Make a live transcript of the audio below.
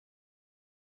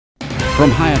From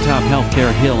high atop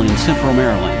Healthcare Hill in Central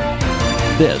Maryland,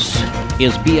 this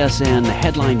is BSN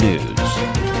Headline News.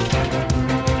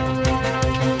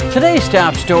 Today's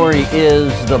top story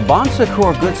is the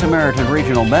Secours Good Samaritan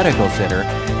Regional Medical Center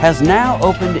has now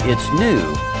opened its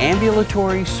new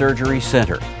Ambulatory Surgery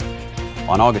Center.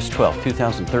 On August 12,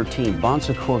 2013,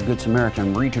 Secours Good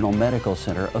Samaritan Regional Medical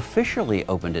Center officially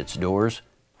opened its doors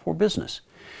for business.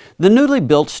 The newly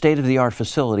built state-of-the-art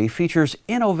facility features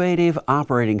innovative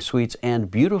operating suites and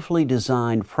beautifully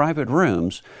designed private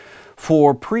rooms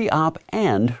for pre-op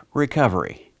and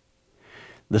recovery.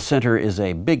 The center is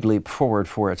a big leap forward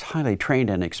for its highly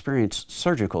trained and experienced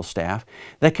surgical staff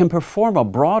that can perform a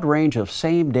broad range of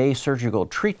same-day surgical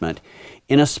treatment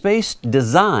in a space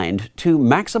designed to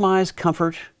maximize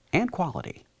comfort and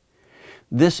quality.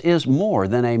 This is more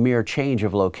than a mere change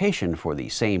of location for the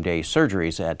same-day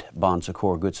surgeries at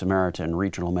Secours Good Samaritan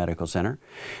Regional Medical Center.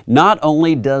 Not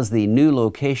only does the new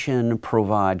location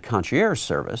provide concierge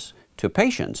service to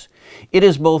patients, it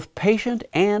is both patient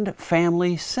and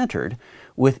family-centered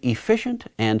with efficient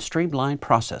and streamlined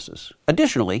processes.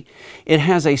 Additionally, it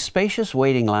has a spacious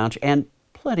waiting lounge and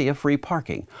plenty of free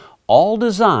parking, all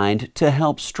designed to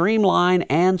help streamline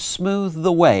and smooth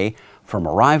the way from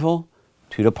arrival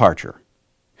to departure.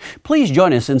 Please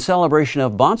join us in celebration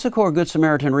of Secours Good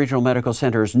Samaritan Regional Medical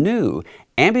Center's new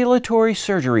Ambulatory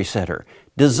Surgery Center,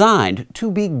 designed to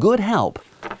be good help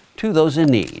to those in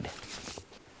need.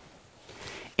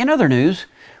 In other news,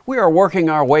 we are working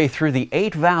our way through the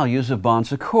 8 values of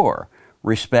Secours: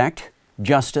 respect,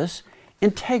 justice,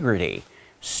 integrity,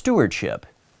 stewardship,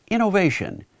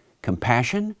 innovation,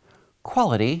 compassion,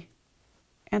 quality,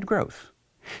 and growth.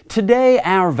 Today,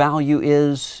 our value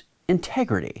is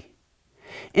integrity.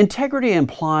 Integrity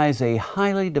implies a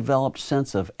highly developed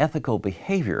sense of ethical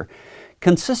behavior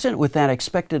consistent with that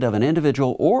expected of an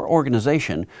individual or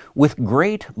organization with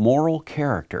great moral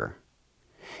character.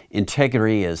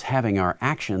 Integrity is having our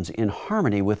actions in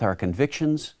harmony with our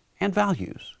convictions and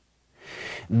values.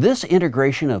 This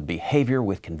integration of behavior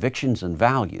with convictions and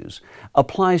values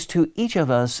applies to each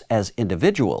of us as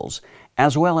individuals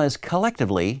as well as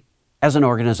collectively as an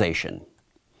organization.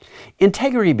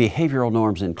 Integrity behavioral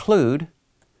norms include: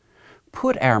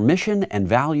 put our mission and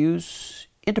values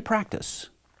into practice.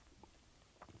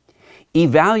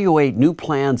 Evaluate new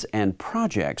plans and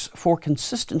projects for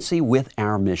consistency with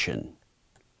our mission.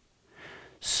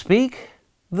 Speak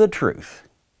the truth.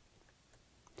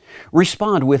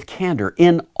 Respond with candor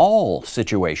in all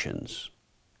situations.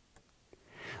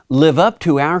 Live up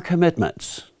to our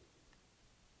commitments.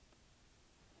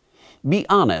 Be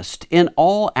honest in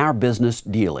all our business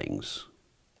dealings.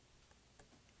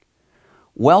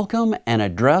 Welcome and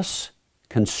address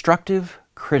constructive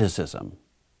criticism.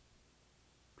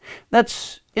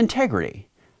 That's integrity,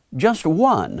 just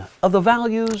one of the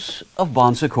values of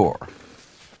Secours.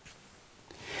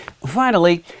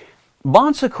 Finally,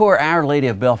 Secours Our Lady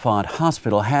of Bellefonte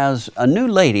Hospital has a new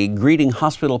lady greeting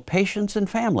hospital patients and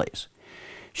families.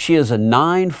 She is a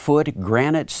 9-foot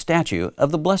granite statue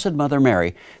of the Blessed Mother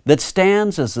Mary that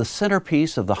stands as the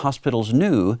centerpiece of the hospital's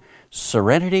new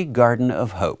Serenity Garden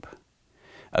of Hope.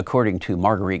 According to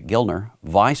Marguerite Gilner,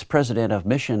 Vice President of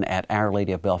Mission at Our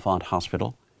Lady of Bellefonte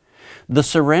Hospital, the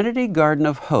Serenity Garden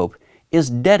of Hope is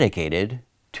dedicated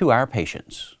to our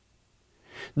patients.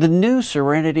 The new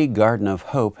Serenity Garden of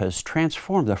Hope has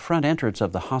transformed the front entrance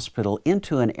of the hospital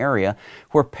into an area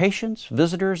where patients,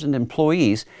 visitors, and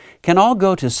employees can all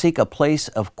go to seek a place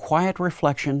of quiet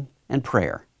reflection and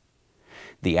prayer.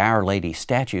 The Our Lady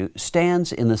statue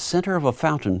stands in the center of a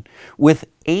fountain with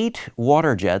 8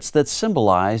 water jets that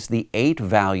symbolize the 8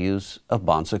 values of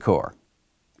Secours.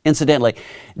 Incidentally,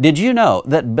 did you know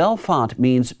that Bellefonte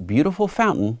means beautiful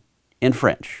fountain in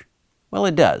French? Well,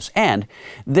 it does, and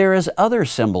there is other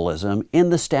symbolism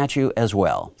in the statue as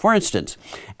well. For instance,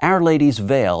 Our Lady's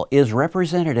veil is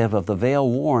representative of the veil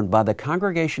worn by the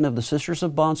Congregation of the Sisters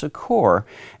of Secours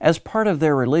as part of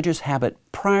their religious habit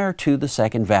prior to the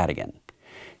Second Vatican.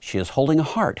 She is holding a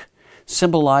heart,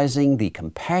 symbolizing the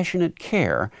compassionate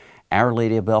care Our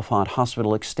Lady of Bellefonte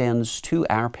Hospital extends to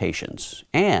our patients.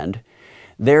 And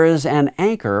there is an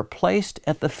anchor placed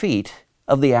at the feet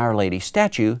of the Our Lady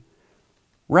statue,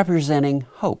 representing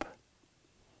hope.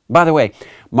 By the way,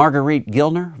 Marguerite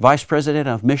Gilner, Vice President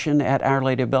of Mission at Our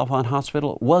Lady of Bellefonte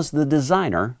Hospital, was the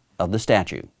designer of the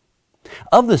statue.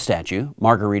 Of the statue,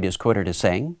 Marguerite is quoted as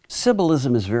saying,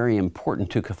 "Symbolism is very important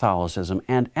to Catholicism,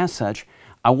 and as such,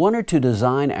 I wanted to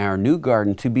design our new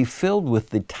garden to be filled with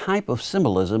the type of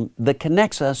symbolism that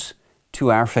connects us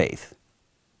to our faith."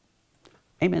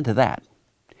 Amen to that.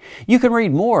 You can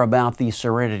read more about the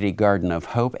Serenity Garden of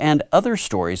Hope and other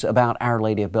stories about Our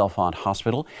Lady of Bellefonte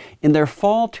Hospital in their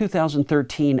fall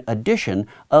 2013 edition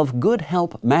of Good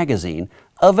Help magazine,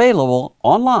 available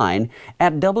online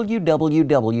at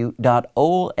www.olbh.com,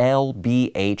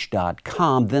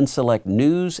 then select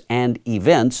News and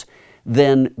Events,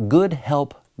 then Good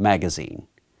Help magazine.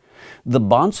 The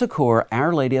Bon Secours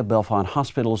Our Lady of Bellefonte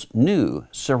Hospital's new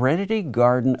Serenity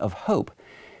Garden of Hope,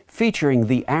 featuring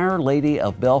the Our Lady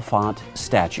of Bellefonte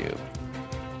statue.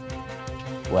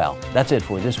 Well, that's it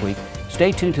for this week.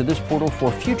 Stay tuned to this portal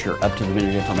for future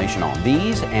up-to-the-minute information on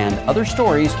these and other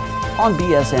stories on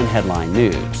BSN Headline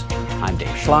News. I'm Dave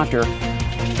Schlachter.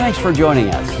 Thanks for joining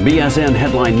us. BSN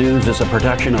Headline News is a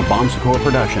production of Bon Secours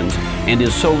Productions and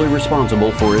is solely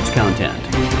responsible for its content.